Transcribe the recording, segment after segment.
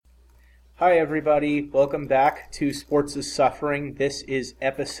Hi, everybody. Welcome back to Sports is Suffering. This is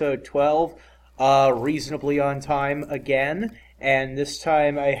episode 12, reasonably on time again. And this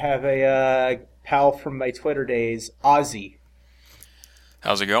time I have a pal from my Twitter days, Ozzy.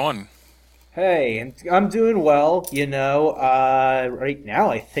 How's it going? Hey, I'm doing well. Right now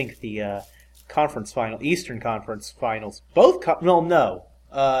I think the Eastern Conference Finals,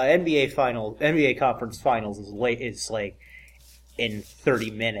 NBA Conference Finals is like in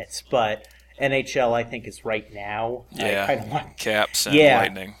 30 minutes, but NHL I think is right now. Yeah, I kind of want, Caps and yeah,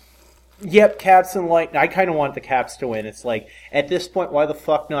 Lightning. yep, Caps and Lightning. I kind of want the Caps to win. It's like at this point, why the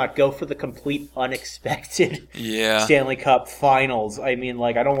fuck not go for the complete unexpected Yeah, Stanley Cup Finals? I mean,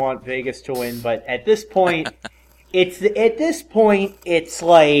 like I don't want Vegas to win, but at this point, it's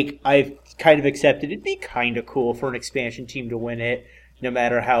like I've kind of accepted it'd be kind of cool for an expansion team to win it, no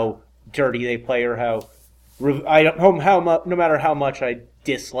matter how dirty they play or how I don't know how much. No matter how much I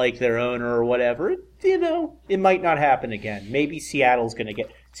dislike their owner or whatever, it might not happen again. Maybe Seattle's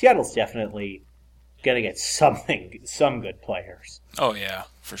definitely gonna get some good players. Oh yeah,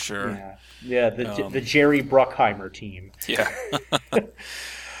 for sure. Yeah. The Jerry Bruckheimer team. Yeah.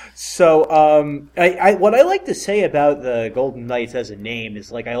 So, what I like to say about the Golden Knights as a name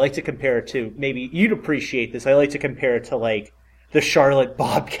is like I like to compare it to, maybe you'd appreciate this. I like to compare it to like the Charlotte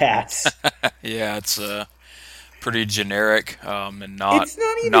Bobcats. Yeah, it's pretty generic and It's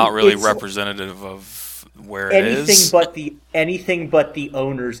not even not really it's representative of where it is. Anything but the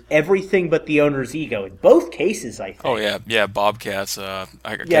owners, everything but the owner's ego. In both cases, I think. Oh yeah, Bobcats. I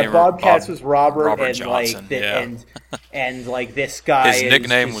can't Yeah, remember Bobcats was Robert and Johnson. and like this guy. His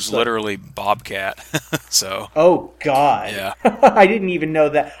nickname was literally Bobcat. So. Oh God. Yeah. I didn't even know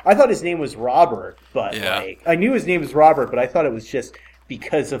that. I thought his name was Robert, but Yeah. I knew his name was Robert, but I thought it was just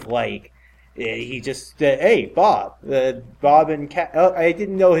because of he just hey Bob, Bob and Cat. Oh, I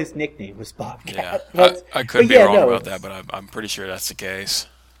didn't know his nickname was Bobcat. Yeah, I could be wrong about that, but I'm pretty sure that's the case.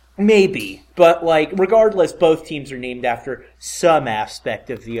 Maybe, but regardless, both teams are named after some aspect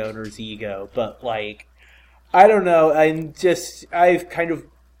of the owner's ego. But I don't know. I've kind of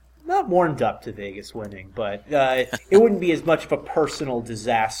not warmed up to Vegas winning, but it wouldn't be as much of a personal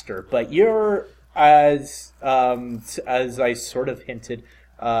disaster. But you're as I sort of hinted.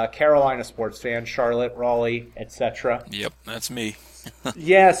 Carolina sports fan, Charlotte, Raleigh, etc. Yep, that's me.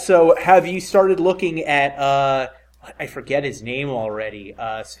 Yeah, so have you started looking at, I forget his name already,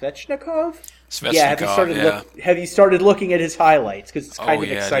 Svechnikov? Svechnikov, Have you started looking at his highlights? Because it's kind of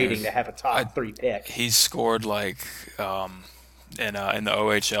yeah, exciting dude. to have a top 3 pick. He scored in the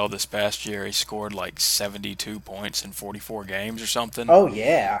OHL this past year. He scored 72 points in 44 games or something. Oh,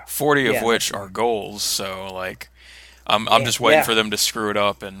 yeah. 40 of Yeah. which are goals. So I'm just waiting for them to screw it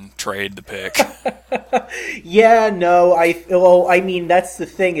up and trade the pick. Yeah, no, I mean, that's the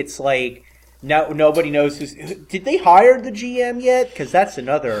thing. It's nobody knows did they hire the GM yet? Because that's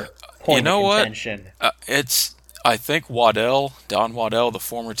another point of contention. I think Don Waddell, the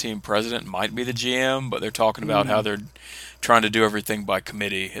former team president, might be the GM, but they're talking about how they're trying to do everything by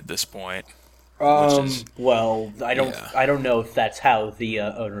committee at this point. Well, I don't know if that's how the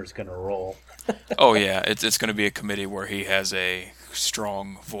owner's going to roll. Oh yeah, it's going to be a committee where he has a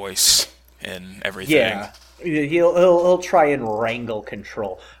strong voice in everything. Yeah, he'll try and wrangle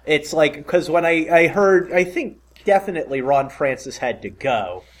control. It's because when I heard, I think definitely Ron Francis had to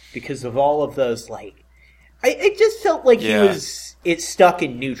go because of all of those it just felt like he was stuck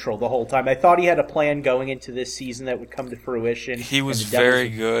in neutral the whole time. I thought he had a plan going into this season that would come to fruition. He was very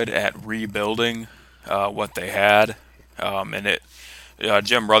good at rebuilding what they had, and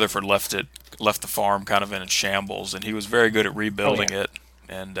Jim Rutherford left the farm kind of in its shambles, and he was very good at rebuilding it.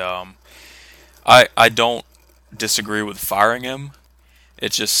 And I don't disagree with firing him.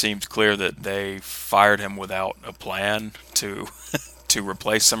 It just seems clear that they fired him without a plan to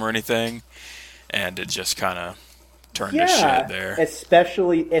replace him or anything, and it just kind of turned to shit there.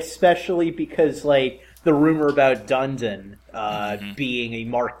 Especially because the rumor about Dundon being a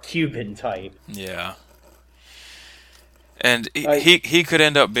Mark Cuban type. Yeah. And he could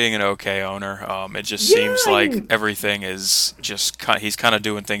end up being an okay owner. It just seems like everything is just he's kind of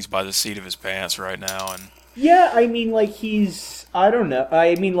doing things by the seat of his pants right now. And yeah, I mean, he's I don't know.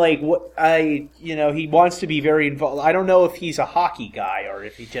 I mean, he wants to be very involved. I don't know if he's a hockey guy or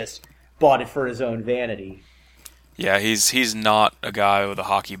if he just bought it for his own vanity. Yeah, he's not a guy with a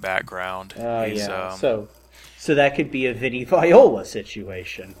hockey background. So that could be a Vinny Viola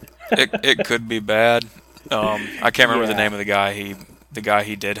situation. It could be bad. I can't remember the name of the guy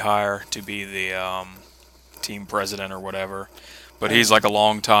he did hire to be the team president or whatever, but he's a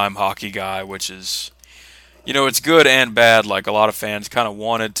long-time hockey guy, which is It's good and bad. Like a lot of fans kind of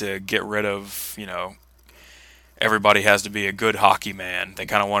wanted to get rid of, everybody has to be a good hockey man. They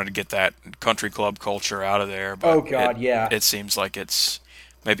kind of wanted to get that country club culture out of there, but Oh God, yeah. it seems like it's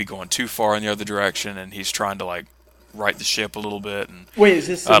maybe going too far in the other direction, and he's trying to like right the ship a little bit. And Wait, is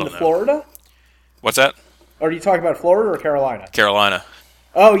this I in don't know. Florida? What's that? Are you talking about Florida or Carolina? Carolina.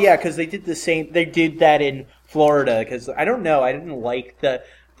 Oh yeah, because they did the same. They did that in Florida. Because I don't know, I didn't like the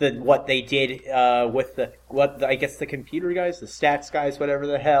what they did with I guess the computer guys, the stats guys, whatever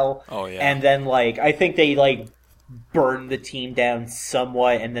the hell. Oh yeah. And then I think they burned the team down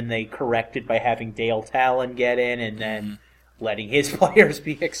somewhat, and then they corrected by having Dale Talon get in, and then letting his players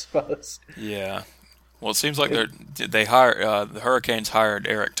be exposed. Yeah. Well, it seems like they hired the Hurricanes hired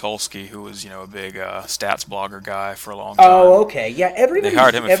Eric Tulsky, who was a big stats blogger guy for a long time. Oh, okay, yeah. Everybody They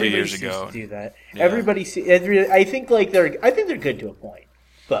hired him a few everybody years seems ago. to do that. Yeah. I think they're good to a point,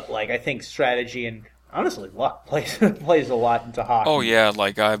 but I think strategy and honestly luck plays a lot into hockey. Oh yeah,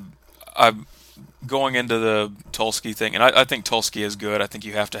 like I'm going into the Tulsky thing, and I think Tulsky is good. I think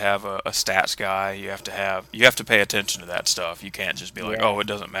you have to have a stats guy. You have to pay attention to that stuff. You can't just be like, Yeah. oh, it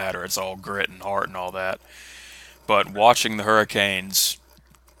doesn't matter. It's all grit and heart and all that. But watching the Hurricanes,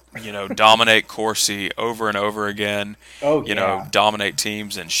 dominate Corsi over and over again, Oh yeah. dominate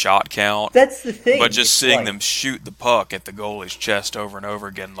teams in shot count. That's the thing. But just It's seeing them shoot the puck at the goalie's chest over and over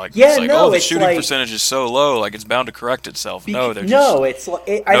again, Yeah, the it's shooting percentage is so low, like it's bound to correct itself. No, they're just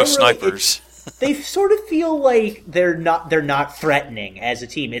I no don't snipers. They sort of feel like they're not threatening as a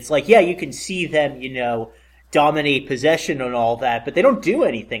team. It's like, yeah, you can see them, dominate possession and all that, but they don't do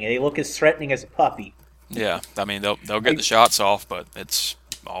anything. They look as threatening as a puppy. Yeah, I mean they'll get the shots off, but it's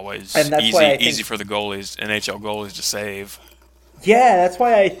always And that's why I think- easy for the goalies, NHL goalies, to save. Yeah, that's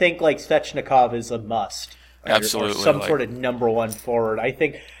why I think Svechnikov is a must. Or Absolutely, some sort of number one forward. I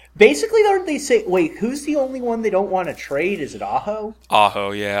think basically, aren't they say? Wait, who's the only one they don't want to trade? Is it Aho?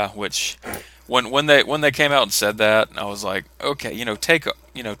 Aho, yeah. Which when they came out and said that, I was like, okay,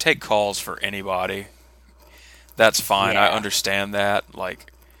 take calls for anybody. That's fine. I Yeah. understand that. mean,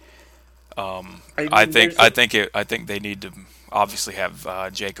 I there's think they need to obviously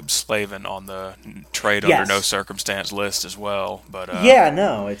have Jacob Slavin on the trade Yes. under no circumstance list as well. But Yeah,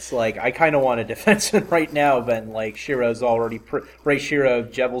 no, it's like I kind of want a defenseman right now, but Shiro's already Ray Shiro,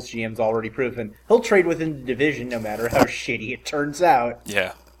 Jebel's GM's already proven he'll trade within the division no matter how shitty it turns out.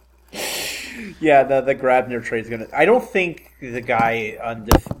 yeah, Yeah, the Grabner trade's gonna. I don't think the guy on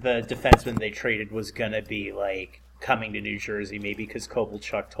the defenseman they traded was gonna be coming to New Jersey. Maybe because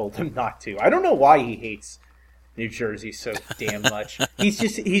Kovalchuk told him not to. I don't know why he hates New Jersey so damn much. He's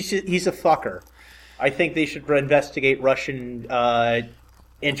a fucker. I think they should investigate Russian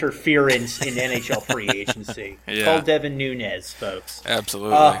interference in NHL free agency. Yeah. Call Devin Nunes, folks.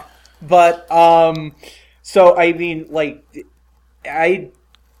 absolutely. But so I mean, I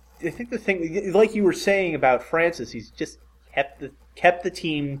think the thing, like you were saying about Francis, he's just kept the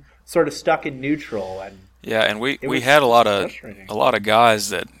team sort of stuck in neutral, and Yeah, and we was had frustrating. a lot of guys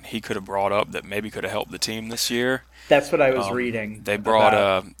that he could have brought up that maybe could have helped the team this year. that's what I was reading. They brought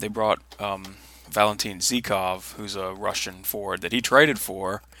about. Valentin Zhikov, who's a Russian forward that he traded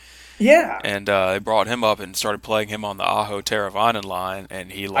for, Yeah, and they brought him up and started playing him on the Aho Teravainen line,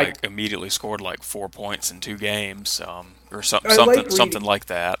 and he immediately scored 4 points in 2 games, or something like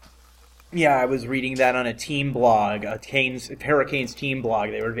that. yeah, I was reading that on a team blog, Hurricanes team blog.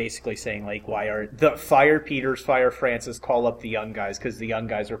 They were basically saying why are the fire Peters, fire Francis, call up the young guys because the young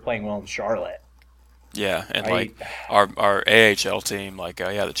guys are playing well in Charlotte. Yeah, and our AHL team,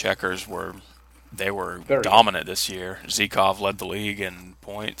 the Checkers were Very dominant this year. Zhikov led the league in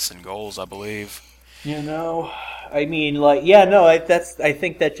points and goals, I believe. I mean, I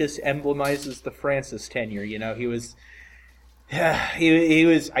think that just emblemizes the Francis tenure. He was. He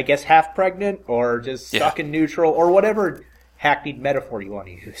was, I guess, half pregnant or just stuck in neutral or whatever hackneyed metaphor you want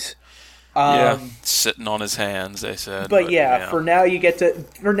to use. Sitting on his hands, they said. But for now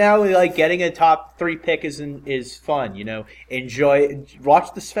getting a top 3 pick is fun. Watch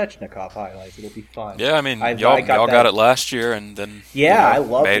the Svechnikov highlights; it'll be fun. Yeah, I mean, y'all got it last year, and then I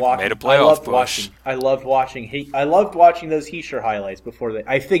loved watching. made a playoff push. I loved watching those Heischer highlights before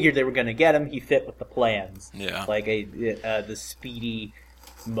I figured they were going to get him. He fit with the plans. Yeah, the speedy,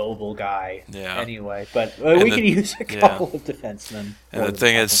 mobile guy. Yeah. Anyway, but we can use a couple of defensemen. And the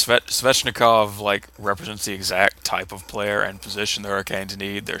thing is, Svechnikov represents the exact type of player and position the Hurricanes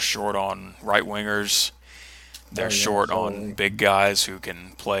need. They're short on right wingers. They're short on big guys who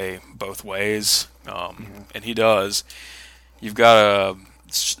can play both ways, and he does. You've got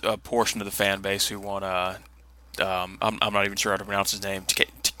a portion of the fan base who want I'm not even sure how to pronounce his name.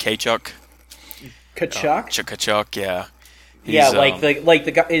 Tkachuk. Kachuk? Kachuk, yeah. Yeah, like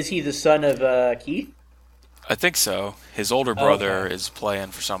the guy. Is he the son of Keith? I think so. His older brother is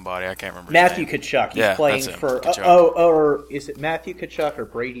playing for somebody. I can't remember. Matthew his name. Kachuk. He's Yeah, playing that's him, for. Kachuk. Or is it Matthew Kachuk or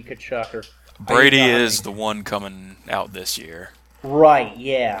Brady Kachuk? Or Brady is the one coming out this year. Right.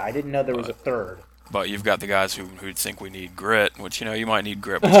 Yeah, I didn't know there was a third. But you've got the guys who think we need grit, which you might need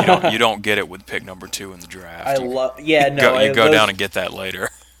grit, but you don't get it with pick number 2 in the draft. You go down and get that later.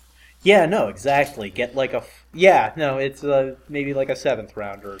 Yeah, no, exactly. Get like it's maybe like a 7th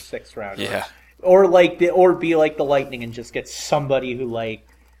rounder or 6th rounder. Yeah. Or be like the Lightning and just get somebody who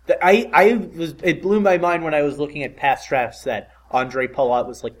it blew my mind when I was looking at past drafts that Andre Palat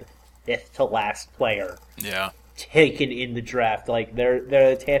was like the 5th to last player. Yeah. Taken in the draft. Like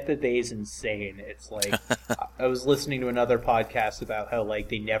their Tampa Bay is insane. It's like I was listening to another podcast about how like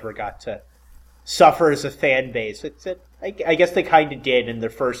they never got to suffer as a fan base. I guess they kind of did in their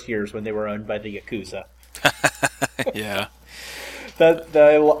first years when they were owned by the Yakuza. Yeah.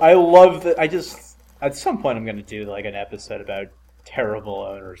 I love that. I just at some point I'm going to do like an episode about terrible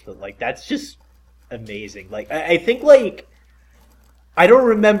owners, but like that's just amazing. Like I think like. I don't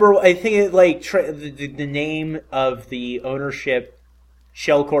remember. I think it the name of the ownership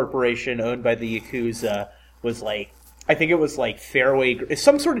shell corporation owned by the Yakuza was like I think it was like Fairway,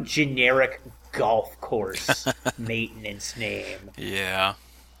 some sort of generic golf course maintenance name. Yeah.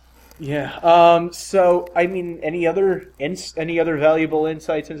 Yeah. So I mean, any other valuable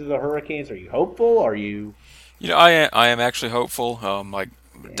insights into the Hurricanes? Are you hopeful? Are you? I am actually hopeful.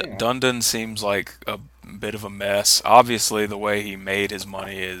 Dundon seems like a bit of a mess. Obviously, the way he made his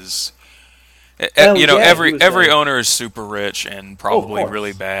money is, every owner is super rich and probably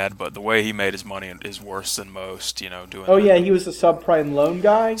really bad, but the way he made his money is worse than most. He was a subprime loan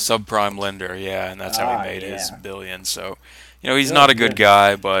guy. Subprime lender, yeah, and that's how he made his billions. So, he's not a good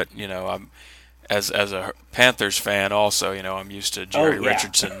guy, but I'm. As a Panthers fan, also, I'm used to Jerry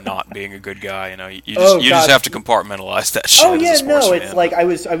Richardson not being a good guy. You just have to compartmentalize that shit. It's like I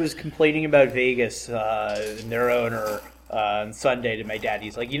was complaining about Vegas and their owner on Sunday to my dad.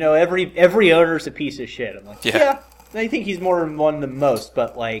 He's like, every owner's a piece of shit. I'm like, yeah, I think he's more one than most,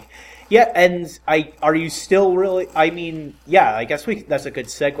 but like. Yeah, and are you still really? I mean, yeah, I guess that's a good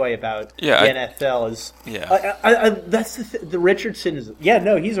segue about the NFL. That's the Richardson is. Yeah,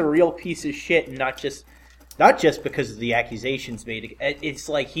 no, he's a real piece of shit, and not just because of the accusations made. It's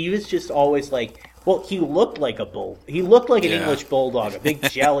like he was just always like. Well, he looked like a bull. He looked like an English bulldog, a big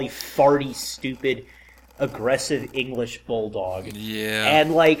jelly, farty, stupid, aggressive English bulldog. Yeah,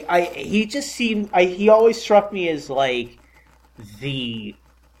 and like he just seemed. He always struck me as like the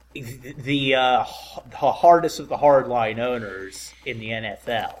hardest of the hardline owners in the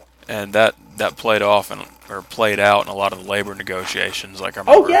NFL, and that played out in a lot of the labor negotiations. Like I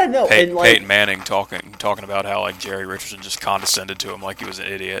remember, Peyton Manning talking about how like Jerry Richardson just condescended to him like he was an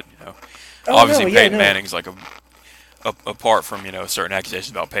idiot. Peyton Manning's like apart from certain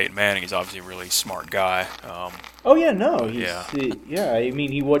accusations about Peyton Manning, he's obviously a really smart guy. I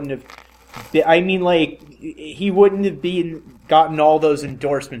mean, he wouldn't have. I mean, like he wouldn't have gotten all those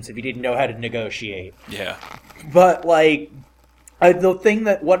endorsements if he didn't know how to negotiate. Yeah. But like, the thing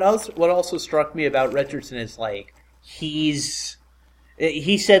what also struck me about Richardson is like he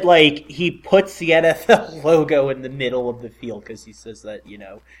said like he puts the NFL logo in the middle of the field because he says that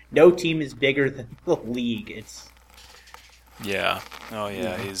no team is bigger than the league. It's. Yeah. Oh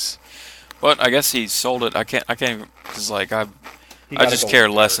yeah. But I guess he sold it. I can't because like I just care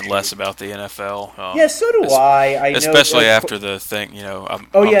less and less about the NFL. So do I. I especially know, after the thing, I'm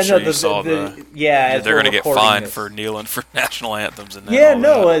sure you saw they're going to get fined for kneeling for national anthems. And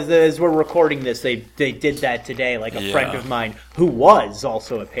as we're recording this, they did that today. Like a friend of mine who was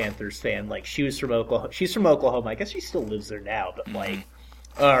also a Panthers fan, like she's from Oklahoma. I guess she still lives there now, but like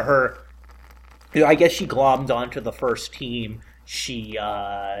I guess she glommed onto the first team.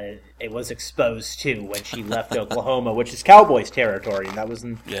 It was exposed to when she left Oklahoma, which is Cowboys territory, and that was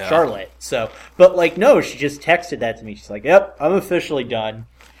in Charlotte. So, but like, no, she just texted that to me. She's like, "Yep, I'm officially done."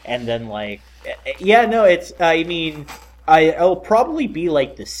 And then like, it's. I mean, it'll probably be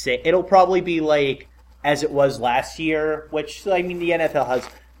like it'll probably be like as it was last year, which I mean, the NFL has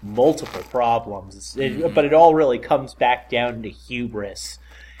multiple problems, but it all really comes back down to hubris,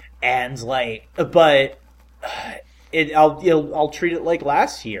 and like, but. I'll treat it like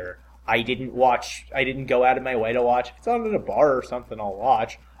last year. I didn't go out of my way to watch. If it's on at a bar or something, I'll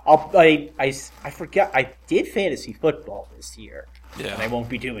watch. I forget. I did fantasy football this year, and I won't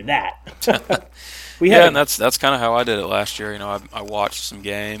be doing that. And that's kind of how I did it last year. I watched some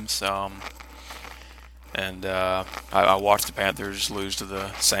games. And I watched the Panthers lose to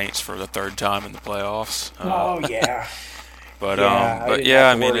the Saints for the third time in the playoffs. Oh yeah, But yeah. I but didn't yeah, have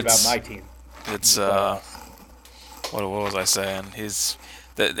I to mean worry about my it's team. it's In the playoffs. what was I saying?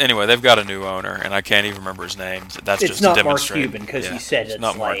 Anyway, they've got a new owner, and I can't even remember his name. That's It's just to not Mark demonstrate. Cuban because Yeah, he said it's it's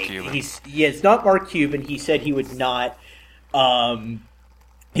not Mark like Cuban. it's not Mark Cuban. He said um,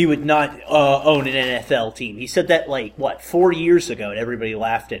 he would not own an NFL team. He said that like what 4 years ago, and everybody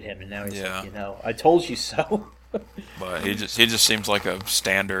laughed at him. And now he's Yeah. like, I told you so. But he just seems like a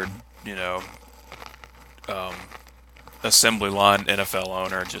standard, um, assembly line NFL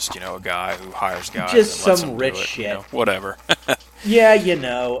owner. Just a guy who hires guys. Just and lets some them rich do it, shit. Whatever. Yeah,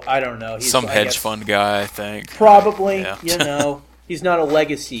 I don't know. He's, Some I hedge guess, fund guy, I think. probably. Yeah. He's not a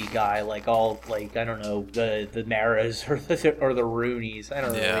legacy guy like I don't know the Maras or the Rooneys. I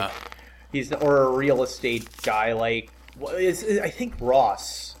don't know. Yeah. Like, he's or a real estate guy like I think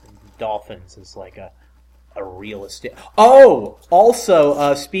Ross Dolphins is like a real estate. Oh,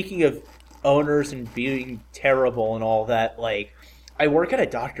 also speaking of owners and being terrible and all that, like I work at a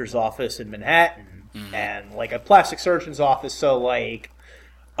doctor's office in Manhattan and like a plastic surgeon's office. So like,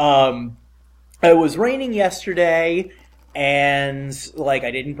 it was raining yesterday. And like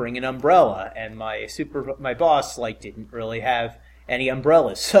I didn't bring an umbrella, and my boss like didn't really have any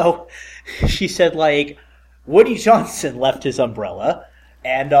umbrellas, so she said like Woody Johnson left his umbrella,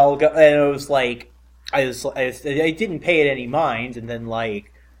 and I'll go. And it was like I didn't pay it any mind, and then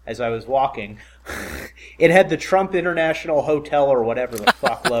like as I was walking, it had the Trump International Hotel or whatever the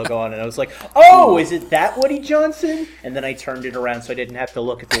fuck logo on it. I was like, oh, is it that Woody Johnson? And then I turned it around so I didn't have to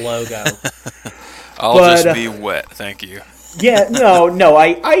look at the logo. I'll just be wet, thank you. Yeah, no,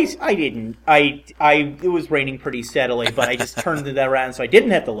 I didn't. It was raining pretty steadily, but I just turned that around so I didn't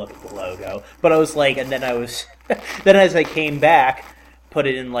have to look at the logo. But I was like, and then then as I came back, put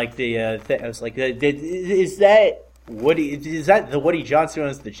it in like I was like, is that Woody? Is that the Woody Johnson who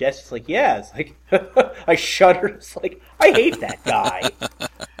owns the Jets? It's like, yeah. It's like, I shuddered. It's like, I hate that guy.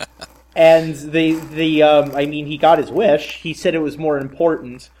 And I mean, he got his wish. He said it was more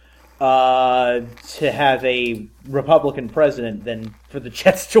important to have a Republican president than for the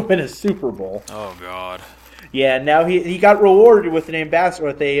Jets to win a Super Bowl. Oh God. Yeah, now he got rewarded with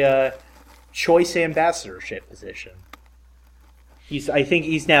a choice ambassadorship position. I think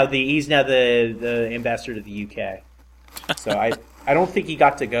he's now the ambassador to the UK. So I don't think he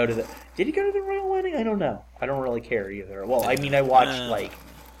got to go to the. Did he go to the royal wedding? I don't know. I don't really care either. Well, I mean, I watched like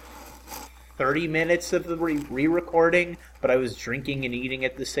 30 minutes of the re-recording, but I was drinking and eating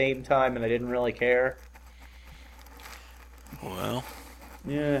at the same time, and I didn't really care. Well,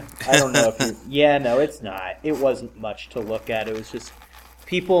 yeah, I don't know if you. Yeah, no, it's not. It wasn't much to look at. It was just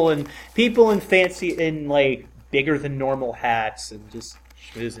people in like bigger than normal hats and just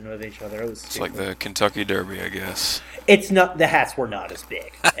schmoozing with each other. It's like the Kentucky Derby, I guess. It's not. The hats were not as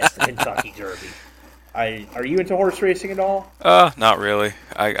big as the Kentucky Derby. Are you into horse racing at all? Not really.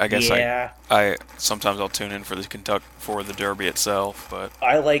 I guess yeah. I sometimes I'll tune in for the Derby itself, but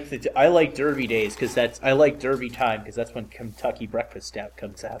I like Derby days because I like Derby time because that's when Kentucky Breakfast Stout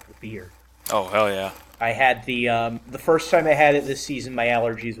comes out with beer. Oh hell yeah! I had the first time I had it this season, my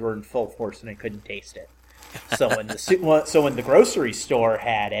allergies were in full force and I couldn't taste it. So when the grocery store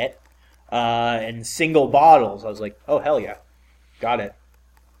had it in single bottles, I was like, oh hell yeah, got it.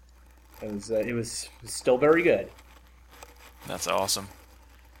 It was still very good. That's awesome.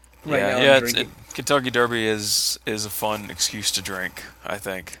 Right yeah. Kentucky Derby is a fun excuse to drink, I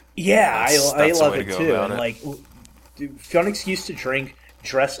think. Yeah, I love it too. And like, fun excuse to drink,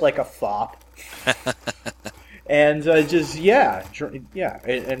 dress like a fop, and and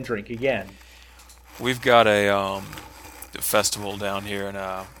drink again. We've got a festival down here,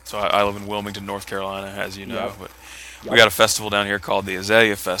 and so I live in Wilmington, North Carolina, as you know, but. We got a festival down here called the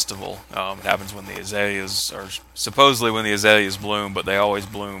Azalea Festival. It happens when the azaleas supposedly when the azaleas bloom, but they always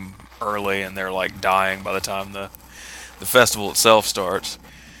bloom early and they're like dying by the time the festival itself starts.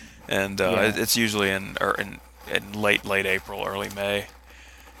 And it's usually in late April, early May.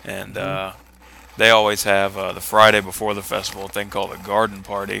 And they always have the Friday before the festival a thing called a garden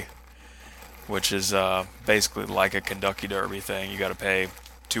party, which is basically like a Kentucky Derby thing. You got to pay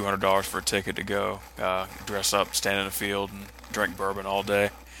 $200 for a ticket to go, dress up, stand in a field, and drink bourbon all day.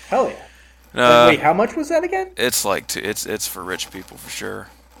 Hell yeah! Wait, how much was that again? It's like it's for rich people for sure,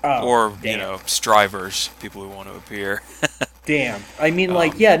 or strivers, people who want to appear. Damn, I mean,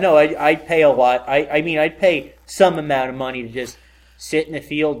 I'd pay a lot. I mean, I'd pay some amount of money to just sit in the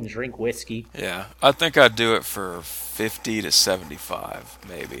field and drink whiskey. Yeah, I think I'd do it for 50 to 75,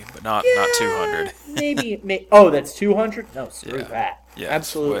 maybe, but not 200. Oh, that's 200? No, screw Yeah. that. Yeah,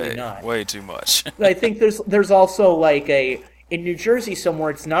 Absolutely it's not. way too much. I think there's also like in New Jersey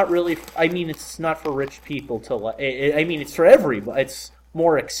somewhere. It's not really. I mean, it's not for rich people to. I mean, it's for everybody. It's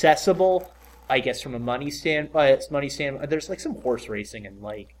more accessible, I guess, from a money standpoint. There's like some horse racing in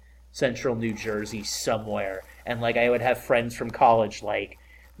like central New Jersey somewhere, and like I would have friends from college like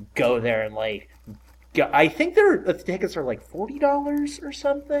go there and like. I think the tickets are like $40 or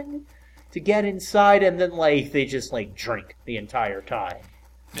something to get inside, and then like they just like drink the entire time.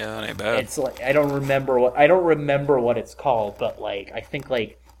 Yeah, that ain't bad. It's like I don't remember what it's called, but like I think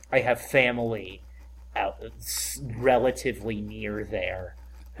like I have family out relatively near there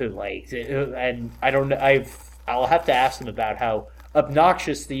who like, and I don't know. I'll have to ask them about how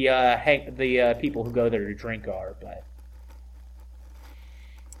obnoxious the people who go there to drink are, but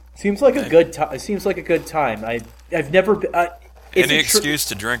seems like a good time. It seems like a good time. I've never been. Any excuse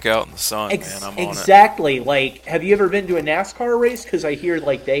to drink out in the sun, man. I'm on it. Exactly. Like, have you ever been to a NASCAR race? Because I hear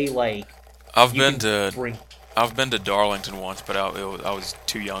like they like. I've been to Darlington once, but I was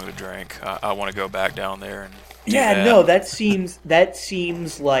too young to drink. I want to go back down there and. No, that seems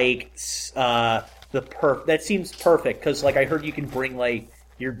like that seems perfect because like I heard you can bring like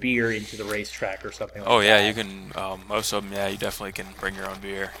your beer into the racetrack or something. Like yeah, that. you can. Most of them, yeah, you definitely can bring your own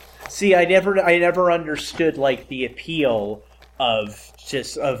beer. See, I never understood like the appeal of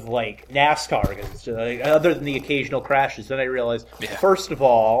like NASCAR because like, other than the occasional crashes. Then I realized, first of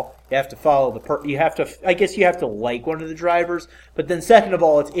all, you have to follow I guess you have to like one of the drivers, but then second of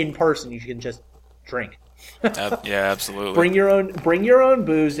all, it's in person. You can just drink. Yeah, absolutely. Bring your own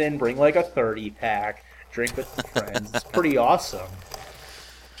booze in. Bring like a 30-pack. Drink with friends. It's pretty awesome.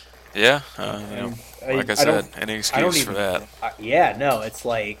 Yeah, like I said, any excuse for that. It's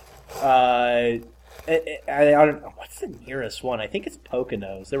like I don't know what's the nearest one. I think it's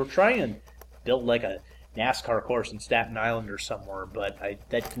Poconos. They were trying to build like a NASCAR course in Staten Island or somewhere, but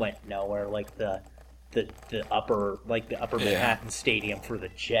that went nowhere. Like the upper Manhattan Stadium for the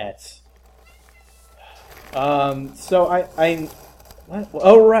Jets. So what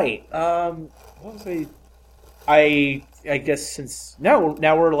was I guess since now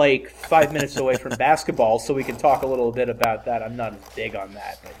we're like 5 minutes away from basketball, so we can talk a little bit about that. I'm not as big on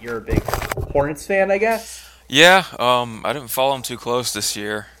that, but you're a big Hornets fan, I guess? Yeah, I didn't follow them too close this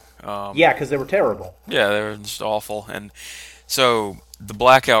year. Because they were terrible. Yeah, they were just awful. And so the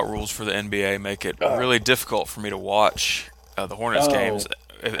blackout rules for the NBA make it really difficult for me to watch the Hornets games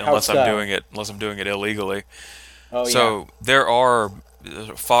unless I'm doing it illegally. There are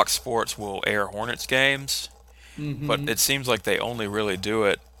Fox Sports will air Hornets games, but it seems like they only really do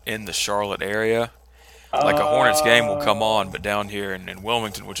it in the Charlotte area. Like a Hornets game will come on, but down here in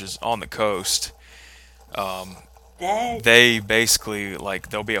Wilmington, which is on the coast, they basically like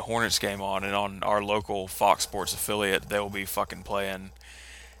there'll be a Hornets game on, and on our local Fox Sports affiliate, they'll be fucking playing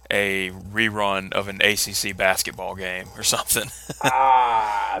a rerun of an ACC basketball game or something.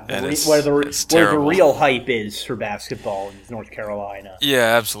 Where the real hype is for basketball in North Carolina.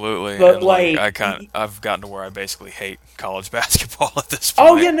 Yeah, absolutely. But and I've gotten to where I basically hate college basketball at this point.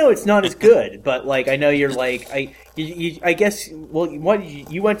 Oh yeah, no, it's not as good. But like, I know you're like, I guess. Well, what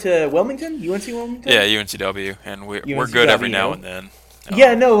you went to Wilmington? UNC Wilmington? Yeah, UNCW, and we're good every now and then.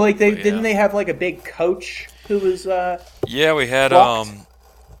 Didn't they have like a big coach who was? Yeah, we had blocked?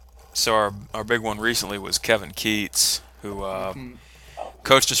 So our big one recently was Kevin Keats, who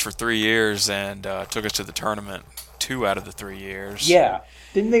coached us for 3 years and took us to the tournament 2 out of the 3 years. Yeah.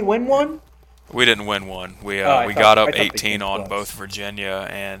 Didn't they win one? We didn't win one. We got up 18 on both Virginia,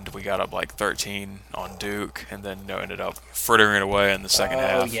 and we got up like 13 on Duke, and then ended up frittering it away in the second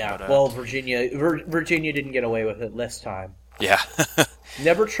half. Oh yeah. But, Virginia didn't get away with it this time. Yeah.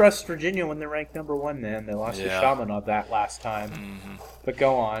 Never trust Virginia when they're ranked number 1, man. They lost to Shamanov that last time. Mm-hmm. But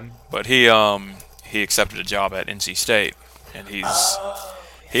go on. But he accepted a job at NC State, and he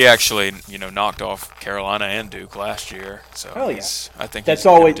actually knocked off Carolina and Duke last year. So I think that's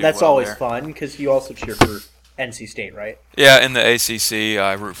always fun because you also cheer for NC State, right? Yeah, in the ACC,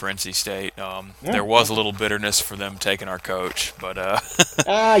 I root for NC State. There was a little bitterness for them taking our coach, but But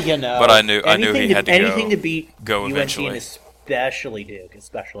I knew he had to anything to beat go UNC eventually. And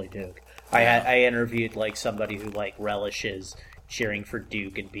especially Duke. I interviewed like somebody who like relishes cheering for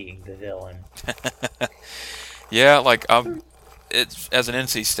Duke and being the villain. Yeah, like it's as an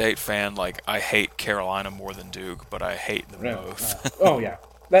NC State fan, like I hate Carolina more than Duke, but I hate them both. Oh yeah,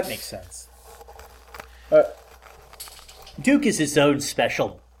 that makes sense. Duke is its own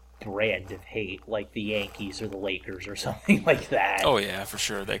special brand of hate, like the Yankees or the Lakers or something like that. Oh yeah, for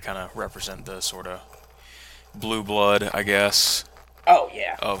sure. They kind of represent the sort of blue blood, I guess. Oh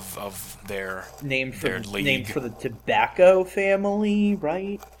yeah, of their named for their the, league. named for the tobacco family,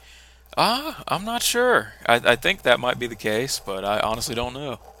 right? I'm not sure. I think that might be the case, but I honestly don't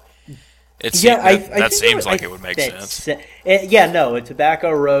know. That seems like it would make sense. A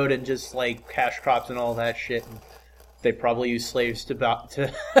Tobacco Road and just like cash crops and all that shit. And they probably use slaves to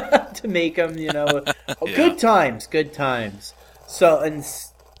to make them, Yeah. Good times, good times. So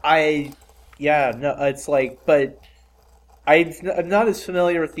it's like, but I'm not as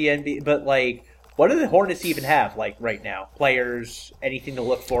familiar with the NBA. But like, what do the Hornets even have like right now? Players, anything to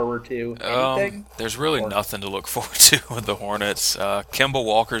look forward to? Anything? There's really nothing to look forward to with the Hornets. Kemba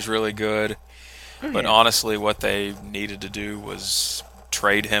Walker's really good, but honestly, what they needed to do was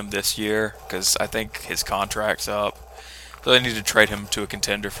trade him this year because I think his contract's up. So they need to trade him to a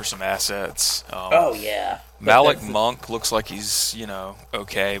contender for some assets. Malik Monk looks like he's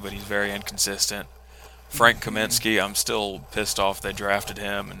okay, but he's very inconsistent. Frank Kaminsky, I'm still pissed off they drafted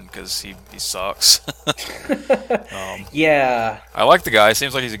him and because he sucks. Yeah. I like the guy. It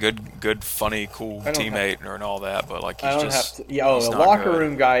seems like he's a good, funny, cool teammate and all that, but like he's the locker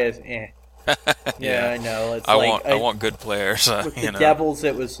room guy is Yeah, I know. It's I want good players. With the Devils,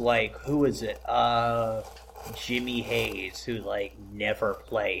 it was like, who was it? Jimmy Hayes, who like never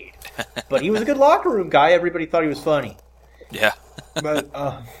played, but he was a good locker room guy. Everybody thought he was funny. Yeah. But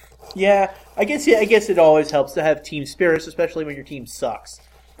yeah, I guess it always helps to have team spirits, especially when your team sucks.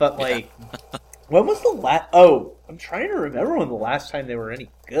 But like, when was the last? Oh, I'm trying to remember when the last time they were any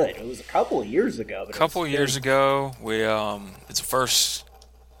good. It was a couple of years ago. But a couple of years ago, we it's the first.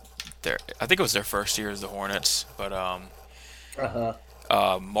 I think it was their first year as the Hornets, but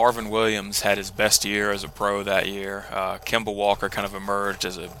Marvin Williams had his best year as a pro that year. Kemba Walker kind of emerged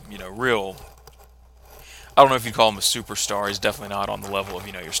as a real. I don't know if you'd call him a superstar. He's definitely not on the level of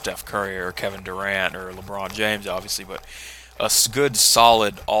your Steph Curry or Kevin Durant or LeBron James, obviously, but a good,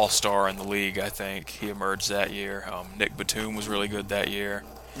 solid all-star in the league. I think he emerged that year. Nick Batum was really good that year.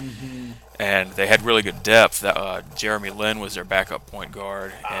 Mm-hmm. And they had really good depth. Jeremy Lin was their backup point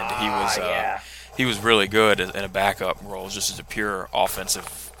guard, and he was really good in a backup role, just as a pure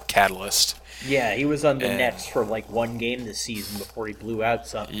offensive catalyst. Yeah, he was on the Nets for like one game this season before he blew out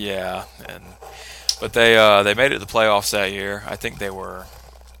something. Yeah, but they made it to the playoffs that year. I think they were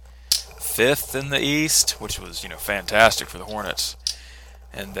 5th in the East, which was fantastic for the Hornets,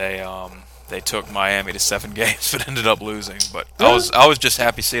 and they took Miami to 7 games, but ended up losing. But I was just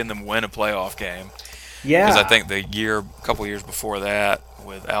happy seeing them win a playoff game. Yeah, because I think the couple years before that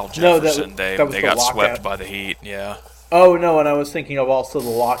with Al Jefferson, they got swept by the Heat. Yeah. Oh no, and I was thinking of also the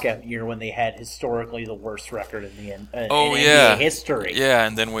lockout year when they had historically the worst record in the NBA history. Yeah,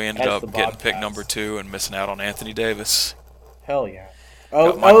 and then we ended up getting picked number 2 and missing out on Anthony Davis. Hell yeah.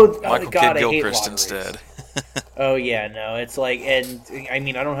 Michael Kidd-Gilchrist instead. Oh yeah, no, it's like, and I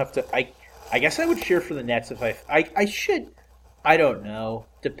mean, I don't have to. I guess I would cheer for the Nets if I should. I don't know.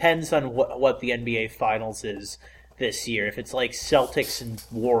 Depends on what the NBA Finals is this year. If it's like Celtics and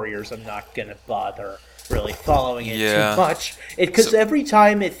Warriors, I'm not gonna bother really following it too much. Because every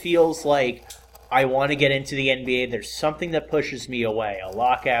time it feels like I want to get into the NBA, there's something that pushes me away. A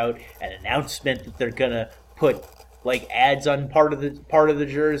lockout, an announcement that they're gonna put like ads on part of the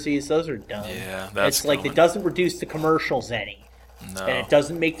jerseys. Those are dumb. Yeah, that's it's like it doesn't reduce the commercials any. No. And it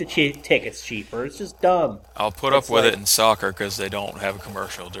doesn't make the tickets cheaper. It's just dumb. I'll put up with it in soccer because they don't have a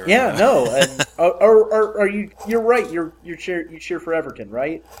commercial during. Yeah, no, and are you? You're right. You cheer for Everton,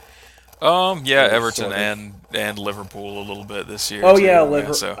 right? Yeah, Everton and Liverpool a little bit this year. Oh too, yeah,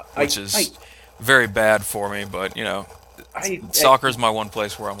 Liverpool, which is very bad for me. But soccer is my one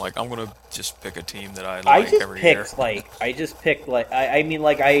place where I'm like, I'm gonna just pick a team that I like every year.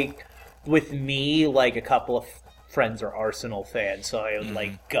 With me, like a couple of friends are Arsenal fans, so I would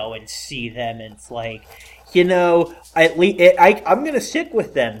like go and see them, and it's like, at least I'm gonna stick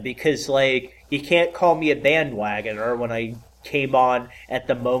with them because like you can't call me a bandwagoner when I came on at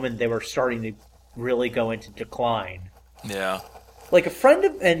the moment they were starting to really go into decline. Yeah, like a friend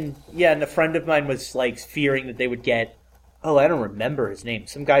of mine was like fearing that they would get. Oh, I don't remember his name.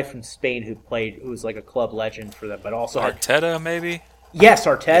 Some guy from Spain who was like a club legend for them, but also Arteta maybe. Yes,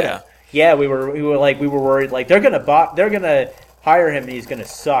 Arteta. Yeah, we were worried like they're gonna hire him and he's gonna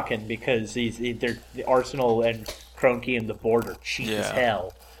suck, and because they're the Arsenal and Kroenke and the board are cheap as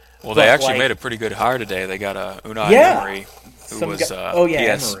hell. Well, they actually made a pretty good hire today. They got Unai Emery, who was Emery.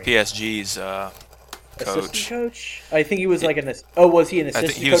 PSG's coach. coach? I think he was like was he an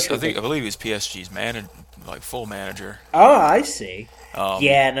assistant coach? I believe he was PSG's full manager. Oh, I see.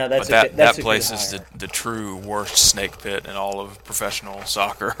 Yeah, no, that's that place is the true worst snake pit in all of professional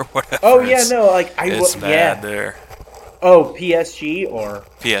soccer or whatever. Oh yeah, no, like it's bad there. Oh, PSG or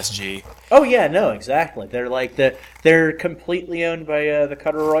PSG. Oh yeah, no, exactly. They're completely owned by the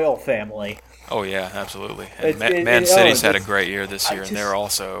Cutter Royal family. Oh yeah, absolutely. And Man City's had a great year this year, and they're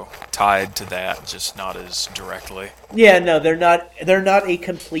also tied to that, just not as directly. Yeah, no, they're not. They're not a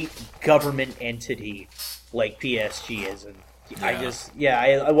complete government entity like PSG is, and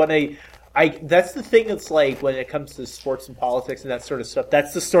I want to. That's the thing that's like when it comes to sports and politics and that sort of stuff.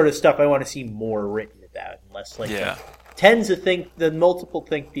 That's the sort of stuff I want to see more written about, unless the multiple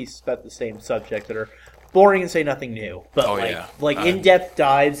think pieces about the same subject that are boring and say nothing new. But in-depth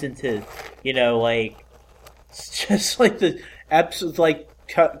dives into, just like the absolute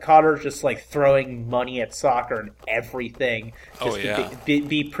Cotter just like throwing money at soccer and everything, just to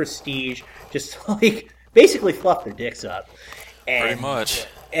be prestige, just like basically fluff their dicks up. And, pretty much.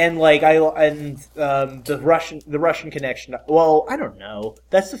 And the Russian connection. Well, I don't know.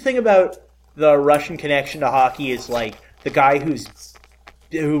 That's the thing about the Russian connection to hockey is like the guy who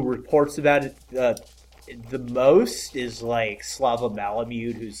reports about it the most is like Slava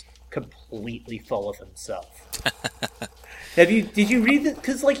Malamud, who's completely full of himself. Did you read that?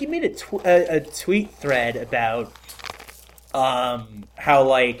 Because like he made a tweet thread about how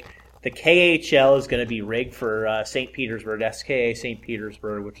like the KHL is going to be rigged for St. Petersburg, SKA St.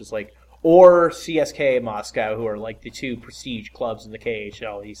 Petersburg, which is like, or CSKA Moscow, who are like the two prestige clubs in the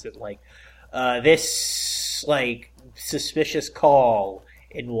KHL. He said like this like suspicious call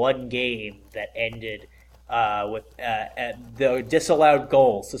in one game that ended with the disallowed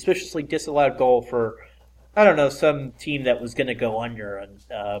goal, suspiciously disallowed goal for, I don't know, some team that was going to go under, and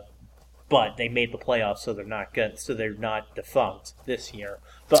but they made the playoffs, so they're not good, so they're not defunct this year.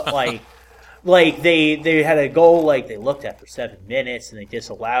 But like they had a goal like they looked at for 7 minutes and they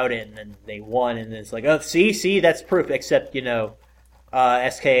disallowed it, and then they won, and it's like, oh, see, that's proof. Except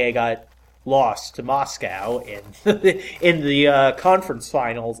SKA got lost to Moscow in the conference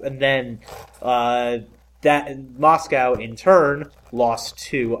finals, and then that Moscow in turn lost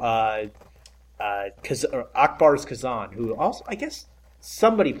to Akbar's Kazan, who also, I guess,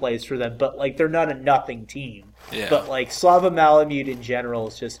 somebody plays for them, but like they're not a nothing team. Yeah. But like Slava Malamud in general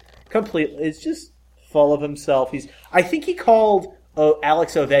is just just full of himself. I think he called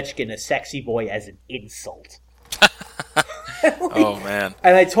Alex Ovechkin a sexy boy as an insult. Oh man!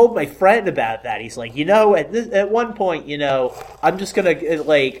 And I told my friend about that. He's like, at one point, I'm just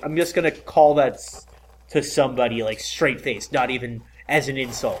gonna call that to somebody like straight face, not even as an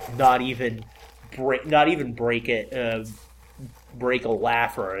insult, not even break a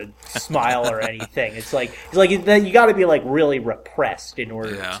laugh or a smile or anything. It's like you got to be like really repressed in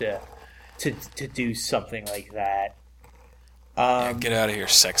order to do something like that. Get out of here,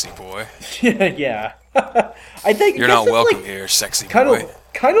 sexy boy. Yeah. I think you're not welcome here, sexy boy.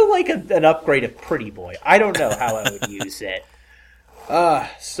 Kind of like an upgrade of pretty boy. I don't know how I would use it.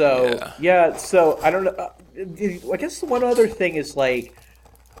 So I don't know. I guess the one other thing is like,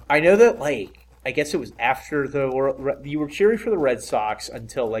 I know that like, I guess it was after you were cheering for the Red Sox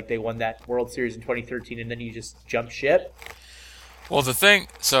until like they won that World Series in 2013, and then you just jumped ship. Well,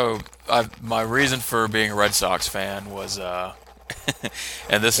 my reason for being a Red Sox fan was,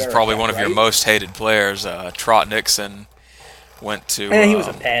 and this is probably one of your most hated players, Trot Nixon, went to. And he was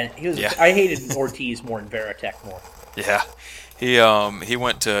a pen. I hated Ortiz more and Veritek more. Yeah, he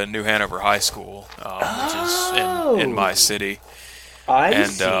went to New Hanover High School, which is in my city. I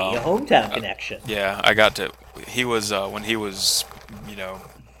see a hometown connection. Yeah, I got to. He was when he was,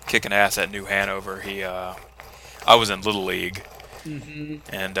 kicking ass at New Hanover. I was in Little League,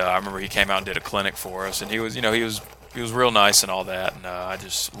 and I remember he came out and did a clinic for us, and he was real nice and all that, and I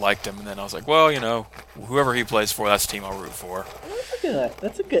just liked him. And then I was like, well, whoever he plays for, that's the team I'll root for.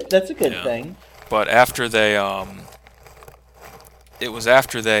 That's a good thing. But after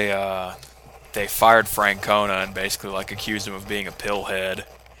they fired Francona and basically like accused him of being a pillhead.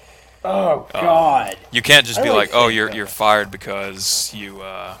 Oh God! You can't just be like, oh, you're fired because we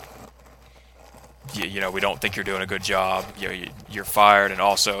don't think you're doing a good job. You're fired, and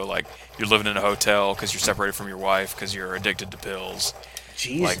also like you're living in a hotel because you're separated from your wife because you're addicted to pills.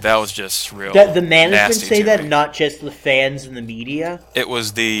 Jesus. Like that was just real. The management nasty say that, me. Not just the fans and the media. It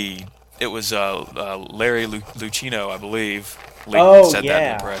was Larry Lucchino, I believe. Said that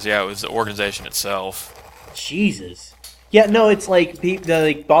in the press. Yeah, it was the organization itself. Jesus. Yeah, no, it's like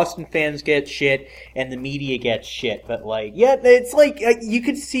the Boston fans get shit and the media gets shit, but like, yeah, it's like you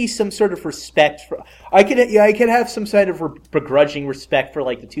could see some sort of respect for. I could have some sort of begrudging respect for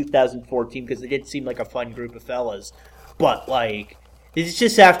like the 2014 because they did seem like a fun group of fellas, but like. It's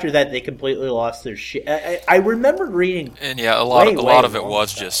just after that they completely lost their shit. I remember reading, and yeah, a lot of it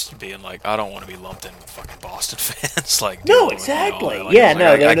was just being like, I don't want to be lumped in with fucking Boston fans. Like, no, exactly. Yeah,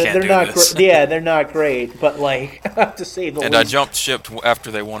 no, they're not. Yeah, they're not great. But like, to say the least. And I jumped ship after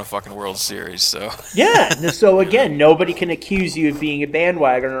they won a fucking World Series. So yeah. So again, nobody can accuse you of being a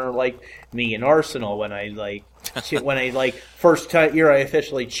bandwagoner like me in Arsenal when I first year I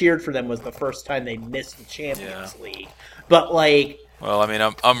officially cheered for them was the first time they missed the Champions League. But like. Well, I mean,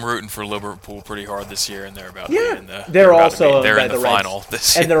 I'm rooting for Liverpool pretty hard this year, and they're about to be in the. They're also owned by the final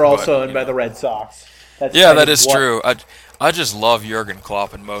this year, and they're also owned by the Red Sox. That is true. I just love Jurgen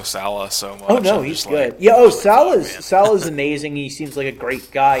Klopp and Mo Salah so much. Oh no, he's good. Yeah. Salah's amazing. He seems like a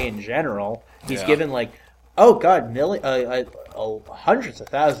great guy in general. He's given like, hundreds of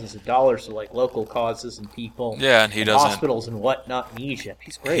thousands of dollars to like local causes and people. Yeah, and he doesn't hospitals and whatnot in Egypt.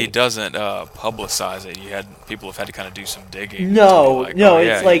 He's great. He doesn't publicize it. People have had to kind of do some digging. No, he's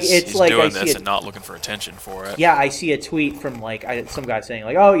doing this and not looking for attention for it. Yeah, I see a tweet from like some guy saying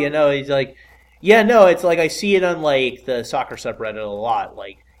like, oh, he's like, yeah, no, it's like I see it on like the soccer subreddit a lot.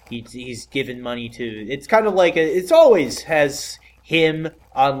 Like he's given money to. It's kind of like it's always has him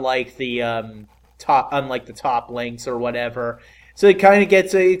on like the top links or whatever. So it kind of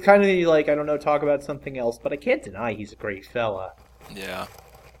gets like, I don't know, talk about something else, but I can't deny he's a great fella. Yeah.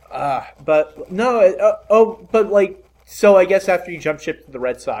 But no, but like, so I guess after you jump ship to the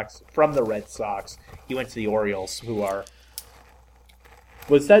Red Sox, from the Red Sox, you went to the Orioles, who are.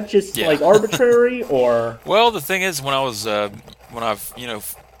 Was that just like arbitrary or? Well, the thing is,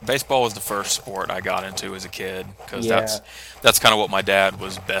 baseball was the first sport I got into as a kid because that's kind of what my dad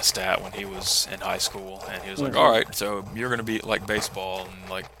was best at when he was in high school, and he was like, "All right, so you're going to be like baseball," and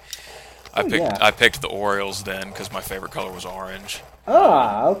like I picked the Orioles then because my favorite color was orange.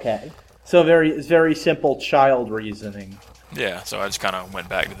 Ah, okay. So very simple child reasoning. Yeah, so I just kind of went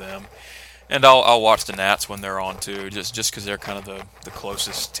back to them. And I'll watch the Nats when they're on too, just because they're kind of the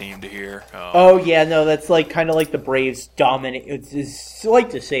closest team to here. That's like kind of like the Braves dominate. It's like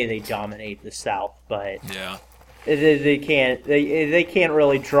to say they dominate the South, but yeah, they can't. They can't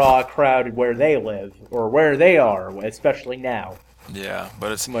really draw a crowd where they live or where they are, especially now. Yeah,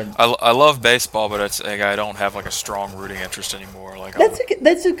 but I love baseball, but it's like I don't have like a strong rooting interest anymore. Like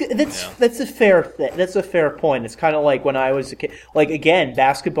that's a fair thing. That's a fair point. It's kind of like when I was a kid. Like again,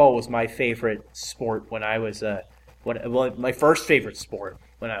 basketball was my favorite sport when I was my first favorite sport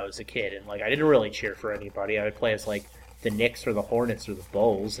when I was a kid, and like I didn't really cheer for anybody. I would play as like the Knicks or the Hornets or the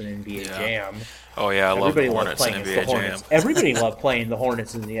Bulls in NBA Jam. Oh yeah, I love the Hornets in NBA Jam. Everybody loved playing the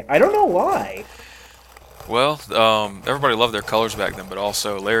Hornets in the. I don't know why. Well, everybody loved their colors back then, but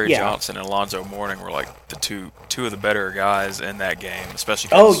also Larry Johnson and Alonzo Mourning were like the two of the better guys in that game, especially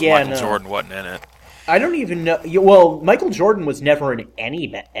because Michael Jordan wasn't in it. I don't even know. Well, Michael Jordan was never in any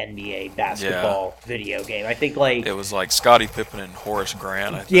NBA basketball video game. I think like it was like Scottie Pippen and Horace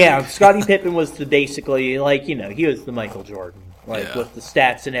Grant. I think. Yeah, Scottie Pippen was basically like he was the Michael Jordan with the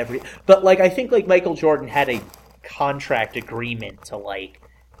stats and everything. But like I think like Michael Jordan had a contract agreement to like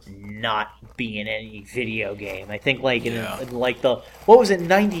not be in any video game. I think like in like the what was it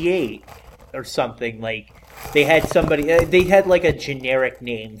 98 or something, like they had somebody they had like a generic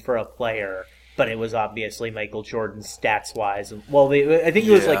name for a player, but it was obviously Michael Jordan stats wise. Well, I think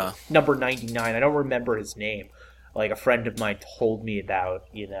it was like number 99. I don't remember his name. Like a friend of mine told me about,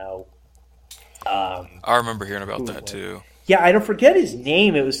 I remember hearing about that too. Yeah, I don't forget his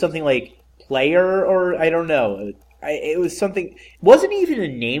name. It was something like player or I don't know. It was something. It wasn't even a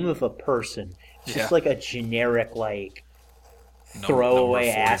name of a person. Just like a generic like throwaway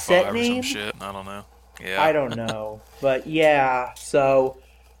asset name. Or some shit. I don't know. Yeah. I don't know, but yeah. So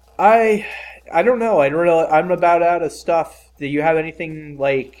I don't know. I'm about out of stuff. Do you have anything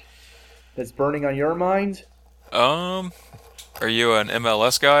like that's burning on your mind? Are you an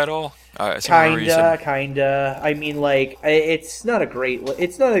MLS guy at all? Kinda. I mean, like, it's not a great.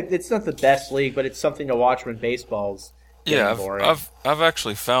 It's not the best league, but it's something to watch when baseball's. I've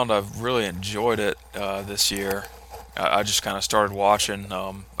actually found I've really enjoyed it this year. I just kind of started watching.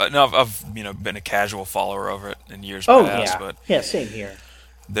 No, I've been a casual follower of it in years past. But same here.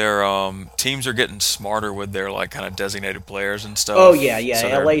 Their teams are getting smarter with their like kind of designated players and stuff. Oh yeah. So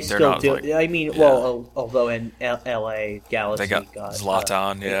LA still do. Like, I mean, although in LA Galaxy they got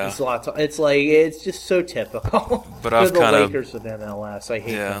Zlatan, Zlatan. It's like it's just so typical. But They're the Lakers of MLS. I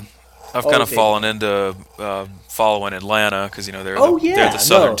hate them. I've kind Always of big fallen one. into following Atlanta because Oh they're yeah, the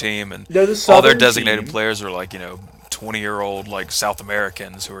Southern no, team, and they're the all their Southern designated team. players are like 20-year-old like South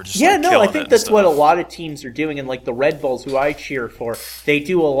Americans who are just Yeah, like no, I killing it think and that's what a stuff. lot of teams are doing, and like the Red Bulls, who I cheer for, they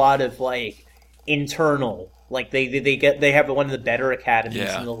do a lot of like internal, like they have one of the better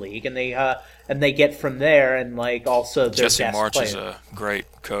academies in Yeah, the league, and they get from there, and like also their Jesse best March is player. a great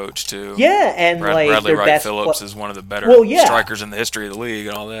coach too. Yeah, and like Bradley their Wright best Phillips is one of the better well, yeah. strikers in the history of the league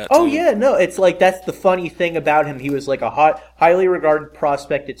and all that Oh too. yeah, no, it's like that's the funny thing about him. He was like a highly regarded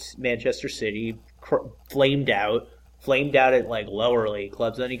prospect at Manchester City, flamed out at like lower league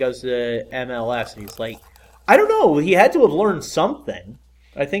clubs. Then he goes to MLS, and he's like, I don't know. He had to have learned something.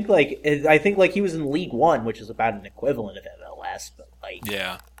 I think like he was in League One, which is about an equivalent of MLS, but like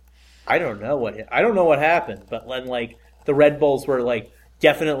Yeah, I don't know what happened. But then like the Red Bulls were like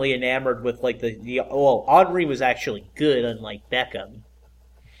definitely enamored with like the well, Henri was actually good, unlike Beckham.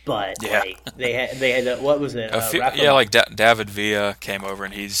 But yeah. like they had what was it? Yeah, like David Villa came over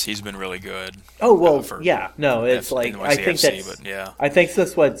and he's been really good Oh well, for yeah. No, it's like NYCFC, but yeah, I think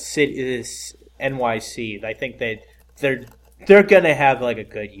that's what City is NYC. I think they're they're gonna have like a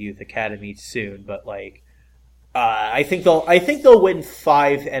good youth academy soon, but like I think they'll win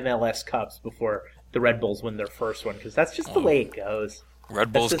 5 MLS Cups before the Red Bulls win their first one because that's just the oh, way it goes.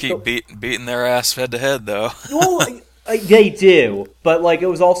 Red That's Bulls just keep the beating their ass head to head though. well, they do, but like it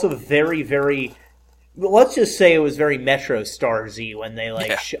was also very. Let's just say it was very Metro Starsy when they like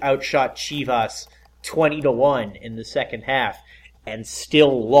Yeah, outshot Chivas 20-1 in the second half and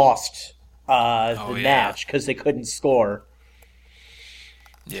still lost oh the yeah, match because they couldn't score.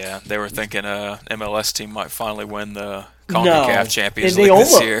 yeah. They were thinking MLS team might finally win the CONCACAF No, and Champions they League this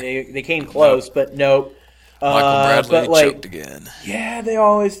almost year. they came Nope. close, but nope. Michael But Bradley like, choked again. yeah, they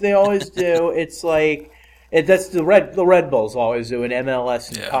always do. It's like that's the Red Bulls always do, and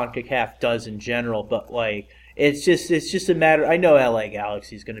MLS and Yeah, Concacaf does in general. But like, it's just a matter. I know LA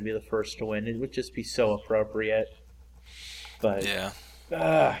Galaxy is going to be the first to win. It would just be so appropriate. But yeah.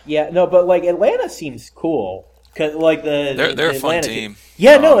 yeah, no, but like Atlanta seems cool because like They're a the fun Atlanta team.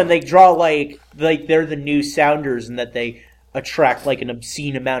 yeah, no, and they draw like they're the new Sounders and that they attract like an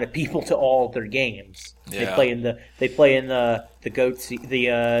obscene amount of people to all of their games. Yeah, They play in the goat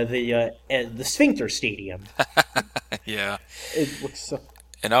the Sphincter Stadium. yeah. It looks so.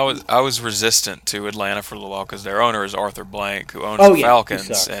 And I was resistant to Atlanta for a little while because their owner is Arthur Blank, who owns Oh the yeah, he Falcons,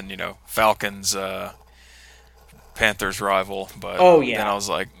 sucks. and Falcons Panthers rival. But Oh then I yeah, was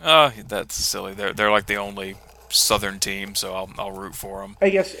like, oh, that's silly. They're like the only Southern team, so I'll root for them. I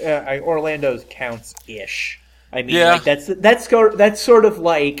guess Orlando's counts ish. I mean, Yeah, like that's sort of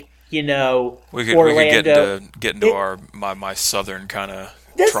like we could Orlando. get into It, our my Southern kind of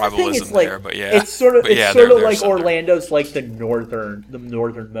that's the thing. tribalism It's like there, but yeah, but it's yeah, sort of they're like Southern. Orlando's like the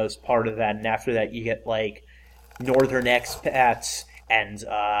northernmost part of that, and after that you get like northern expats and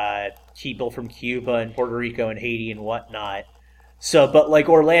people from Cuba and Puerto Rico and Haiti and whatnot. So, but like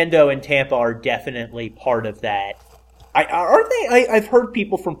Orlando and Tampa are definitely part of that. Aren't they? I've heard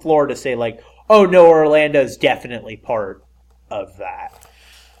people from Florida say like, "Oh no, Orlando's definitely part of that."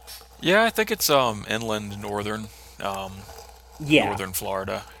 Yeah, I think it's inland um Yeah, northern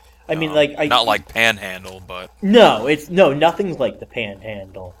Florida. I mean, like Not like Panhandle, but no, it's no, nothing's like the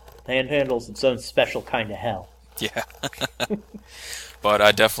Panhandle. Panhandle's its own special kind of hell. yeah. But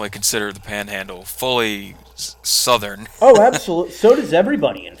I definitely consider the Panhandle fully Southern. Oh, absolutely. So does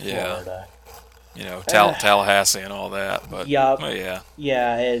everybody in Yeah, Florida. Tallahassee and all that. But Yup. well, yeah,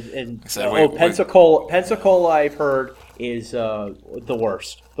 Yeah, and so Pensacola, I've heard is the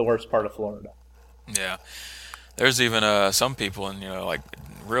worst part of Florida. yeah. There's even some people in like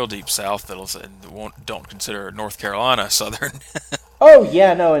real deep South that'll say don't consider North Carolina Southern. Oh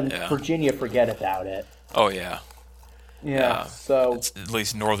yeah, no, and Yeah. Virginia, forget about it. Oh yeah, Yeah, so it's at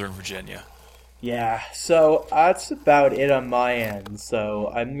least Northern Virginia. that's about it on my end.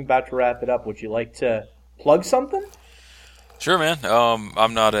 So I'm about to wrap it up. Would you like to plug something? Sure, man.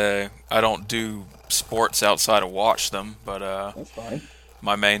 I don't do sports outside of watch them, but That's fine.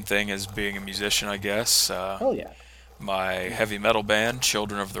 my main thing is being a musician, I guess. Hell yeah. My heavy metal band,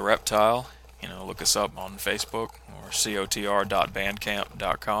 Children of the Reptile. Look us up on Facebook or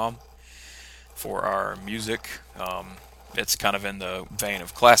cotr.bandcamp.com for our music. It's kind of in the vein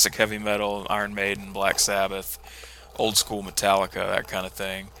of classic heavy metal, Iron Maiden, Black Sabbath, old school Metallica, that kind of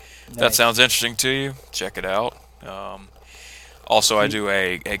thing. If that Nice. sounds interesting to you, check it out. Also, I do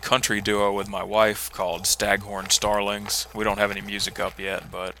a country duo with my wife called Staghorn Starlings. We don't have any music up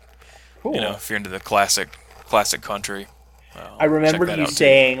yet, but Cool. if you're into the classic country, I remember check that you out, too.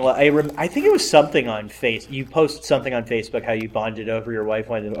 saying, I think it was something on You posted something on Facebook how you bonded over your wife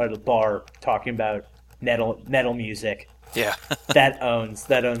went at a bar talking about metal music. Yeah. that owns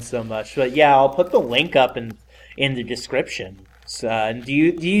so much. But yeah, I'll put the link up in the description. So, do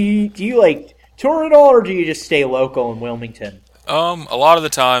you like tour at all, or do you just stay local in Wilmington? A lot of the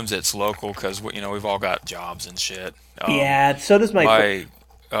times it's local because we've all got jobs and shit. Yeah, so does my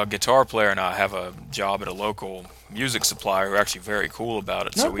guitar player and I have a job at a local music supplier who are actually very cool about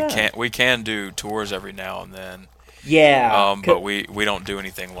it. So we can do tours every now and then. Yeah, but we don't do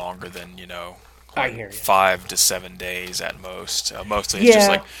anything longer than I hear you. 5 to 7 days at most. Mostly it's just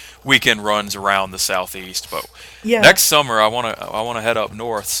like weekend runs around the southeast. But next summer I wanna head up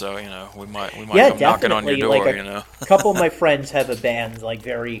north. So we might come knocking on your door. A couple of my friends have a band like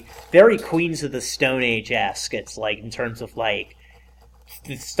very very Queens of the Stone Age esque. It's like in terms of like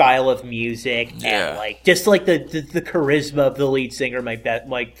the style of music and like just like the charisma of the lead singer.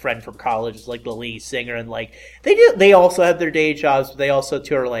 My friend from college is like the lead singer, and like they also have their day jobs, but they also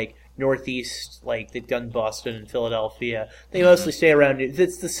tour like Northeast, like they've done Boston and Philadelphia. They mostly stay around.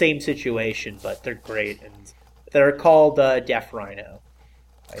 It's the same situation, but they're great, and they're called Deaf Rhino.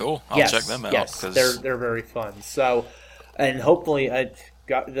 Cool, I'll check them out. Yes, they're very fun. So, and hopefully I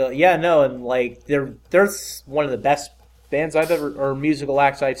got and like they're one of the best bands or musical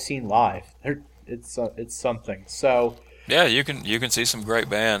acts I've seen live. It's something. So. Yeah, you can see some great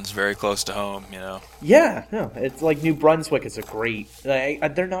bands very close to home, Yeah, no, it's like New Brunswick is a great.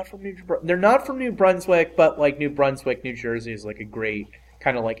 They're not from New Brunswick, but like New Brunswick, New Jersey is like a great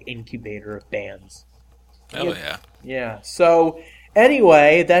kind of like incubator of bands. Oh yeah. Yeah. So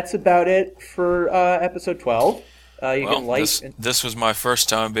anyway, that's about it for episode 12. This was my first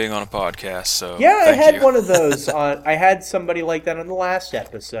time being on a podcast, so I had one of those on. I had somebody like that on the last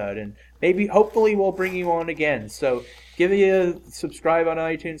episode, and hopefully we'll bring you on again. So give me a subscribe on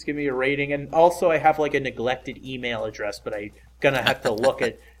iTunes, give me a rating, and also I have like a neglected email address, but I'm gonna have to look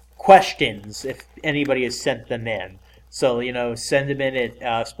at questions if anybody has sent them in. So send them in at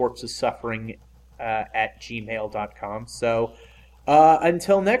sportsofsuffering at gmail.com. So.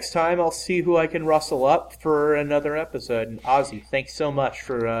 Until next time, I'll see who I can rustle up for another episode. And Ozzy, thanks so much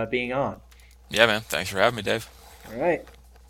for being on. Yeah, man. Thanks for having me, Dave. All right.